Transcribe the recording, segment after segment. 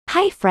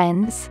Hi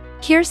friends!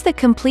 Here's the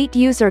complete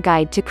user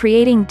guide to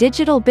creating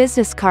digital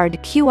business card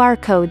QR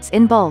codes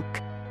in bulk.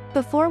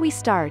 Before we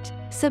start,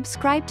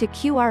 subscribe to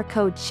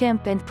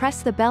QRCodeChimp and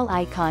press the bell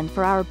icon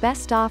for our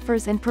best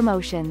offers and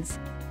promotions.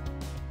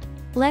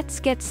 Let's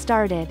get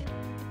started.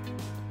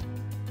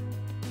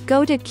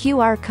 Go to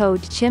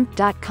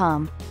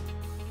QRCodeChimp.com.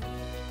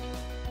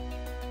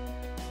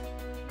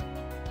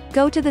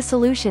 Go to the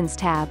Solutions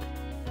tab.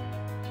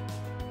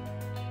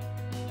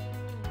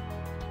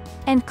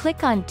 And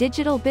click on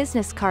Digital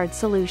Business Card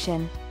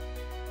Solution.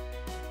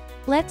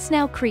 Let's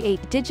now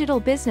create digital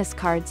business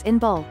cards in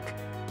bulk.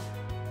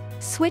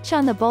 Switch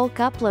on the bulk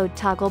upload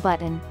toggle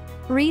button.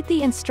 Read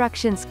the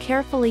instructions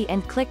carefully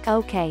and click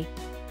OK.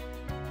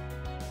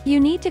 You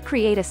need to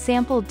create a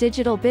sample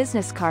digital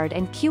business card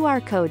and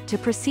QR code to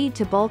proceed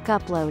to bulk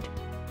upload.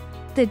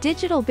 The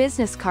digital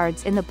business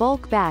cards in the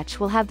bulk batch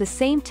will have the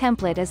same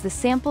template as the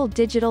sample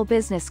digital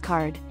business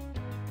card.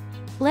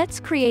 Let's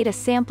create a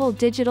sample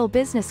digital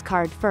business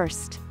card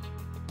first.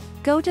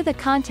 Go to the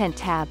Content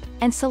tab,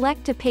 and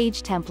select a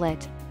page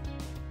template.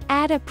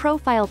 Add a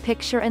profile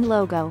picture and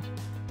logo.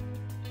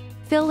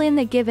 Fill in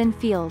the given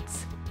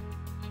fields.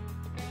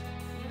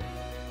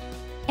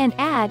 And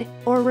add,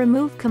 or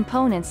remove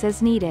components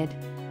as needed.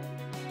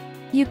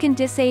 You can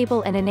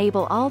disable and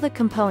enable all the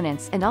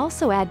components and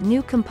also add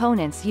new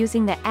components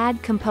using the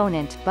Add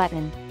Component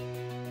button.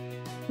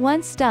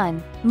 Once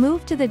done,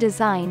 move to the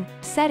Design,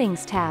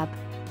 Settings tab.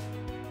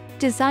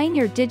 Design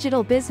your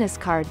digital business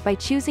card by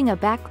choosing a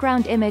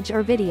background image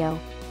or video.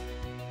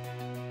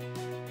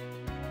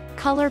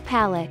 Color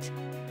palette.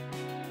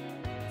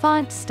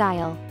 Font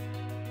style.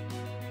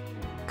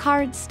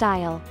 Card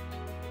style.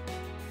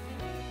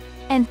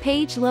 And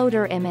page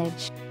loader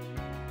image.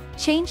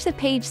 Change the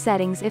page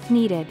settings if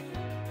needed.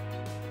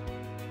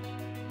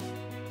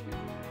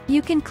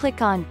 You can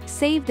click on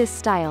Save this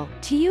style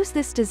to use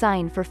this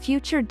design for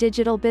future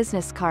digital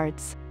business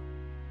cards.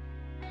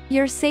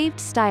 Your saved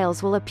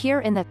styles will appear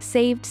in the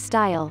Saved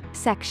Style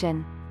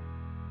section.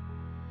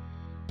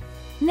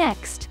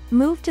 Next,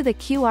 move to the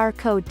QR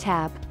Code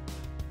tab.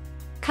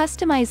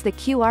 Customize the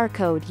QR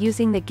code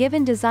using the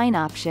given design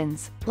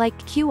options, like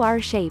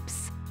QR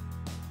shapes,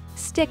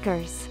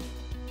 stickers,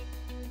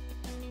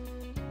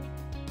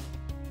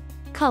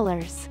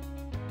 colors,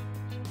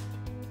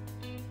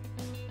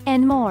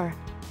 and more.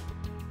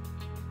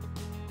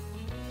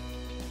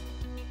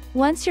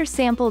 Once your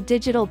sample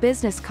digital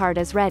business card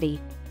is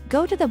ready,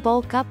 go to the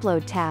Bulk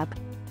Upload tab.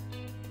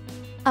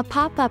 A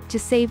pop-up to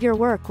save your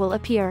work will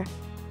appear.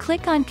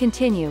 Click on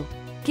Continue,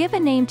 give a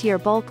name to your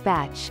bulk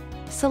batch,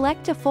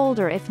 select a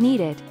folder if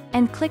needed,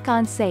 and click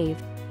on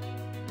Save.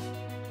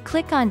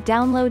 Click on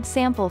Download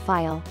Sample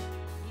File.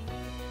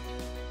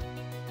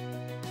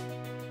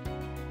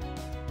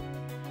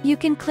 You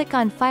can click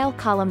on File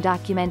Column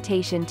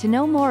Documentation to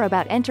know more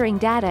about entering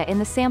data in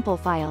the sample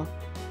file.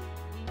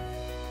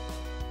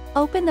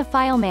 Open the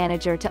File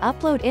Manager to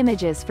upload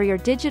images for your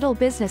digital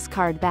business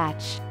card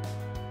batch.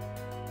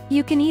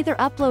 You can either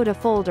upload a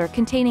folder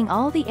containing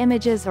all the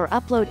images or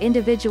upload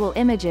individual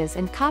images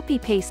and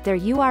copy-paste their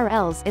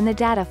URLs in the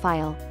data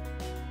file.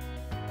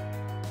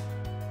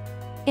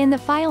 In the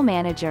File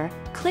Manager,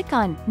 click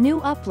on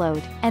New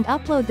Upload, and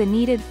upload the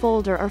needed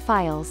folder or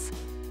files.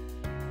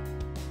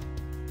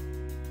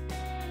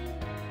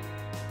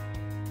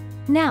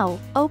 Now,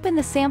 open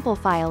the sample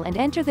file and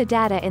enter the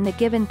data in the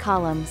given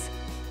columns.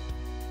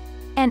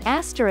 An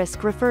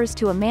asterisk refers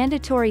to a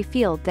mandatory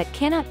field that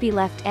cannot be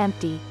left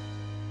empty.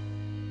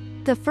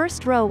 The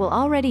first row will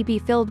already be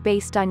filled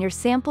based on your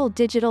sample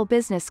digital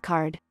business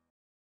card.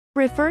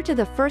 Refer to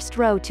the first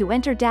row to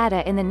enter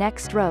data in the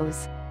next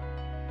rows.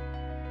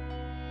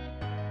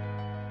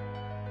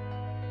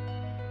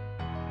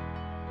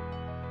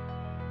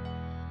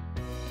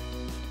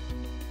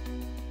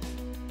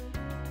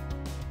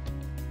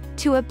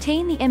 To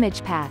obtain the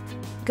image path,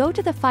 go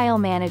to the File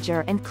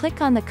Manager and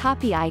click on the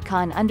copy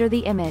icon under the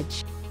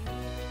image.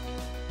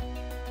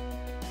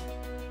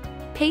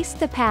 Paste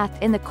the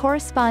path in the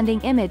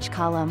corresponding image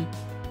column.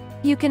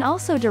 You can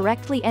also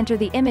directly enter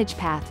the image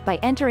path by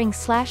entering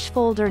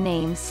 /folder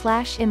name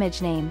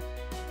 /image name.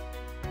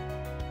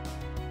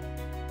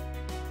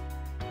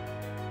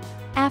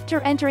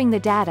 After entering the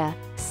data,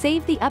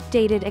 save the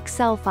updated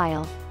Excel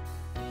file.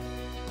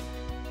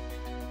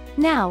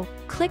 Now,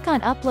 click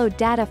on Upload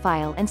Data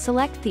File and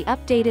select the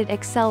updated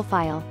Excel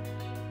file.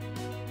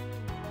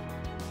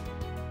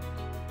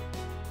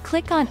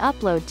 Click on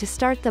Upload to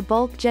start the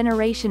bulk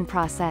generation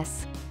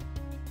process.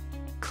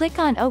 Click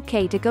on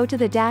OK to go to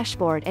the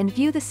dashboard and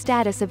view the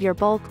status of your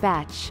bulk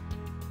batch.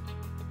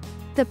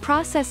 The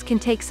process can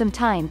take some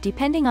time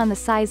depending on the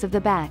size of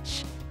the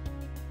batch.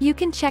 You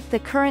can check the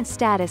current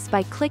status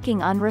by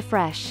clicking on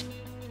Refresh.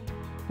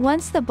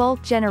 Once the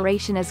bulk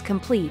generation is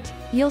complete,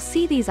 you'll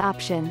see these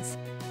options.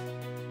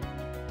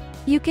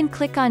 You can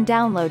click on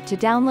Download to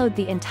download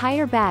the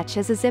entire batch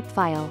as a zip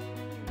file.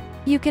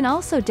 You can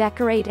also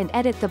decorate and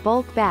edit the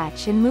bulk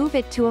batch and move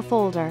it to a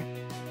folder.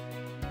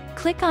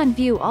 Click on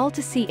View All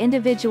to see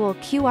individual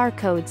QR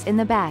codes in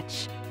the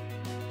batch.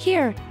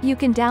 Here, you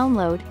can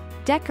download,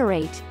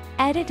 decorate,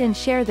 Edit and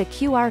share the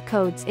QR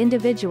codes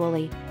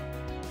individually.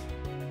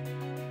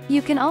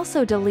 You can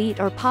also delete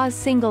or pause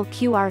single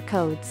QR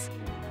codes.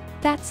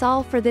 That's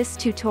all for this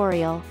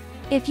tutorial.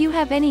 If you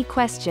have any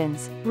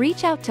questions,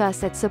 reach out to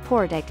us at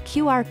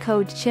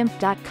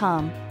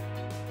support@QRCodeChimp.com.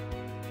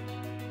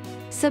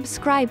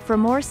 Subscribe for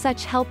more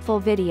such helpful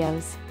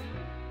videos.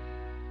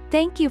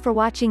 Thank you for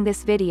watching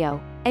this video.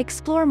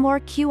 Explore more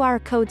QR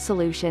code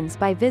solutions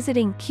by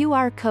visiting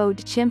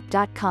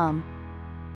QRCodeChimp.com.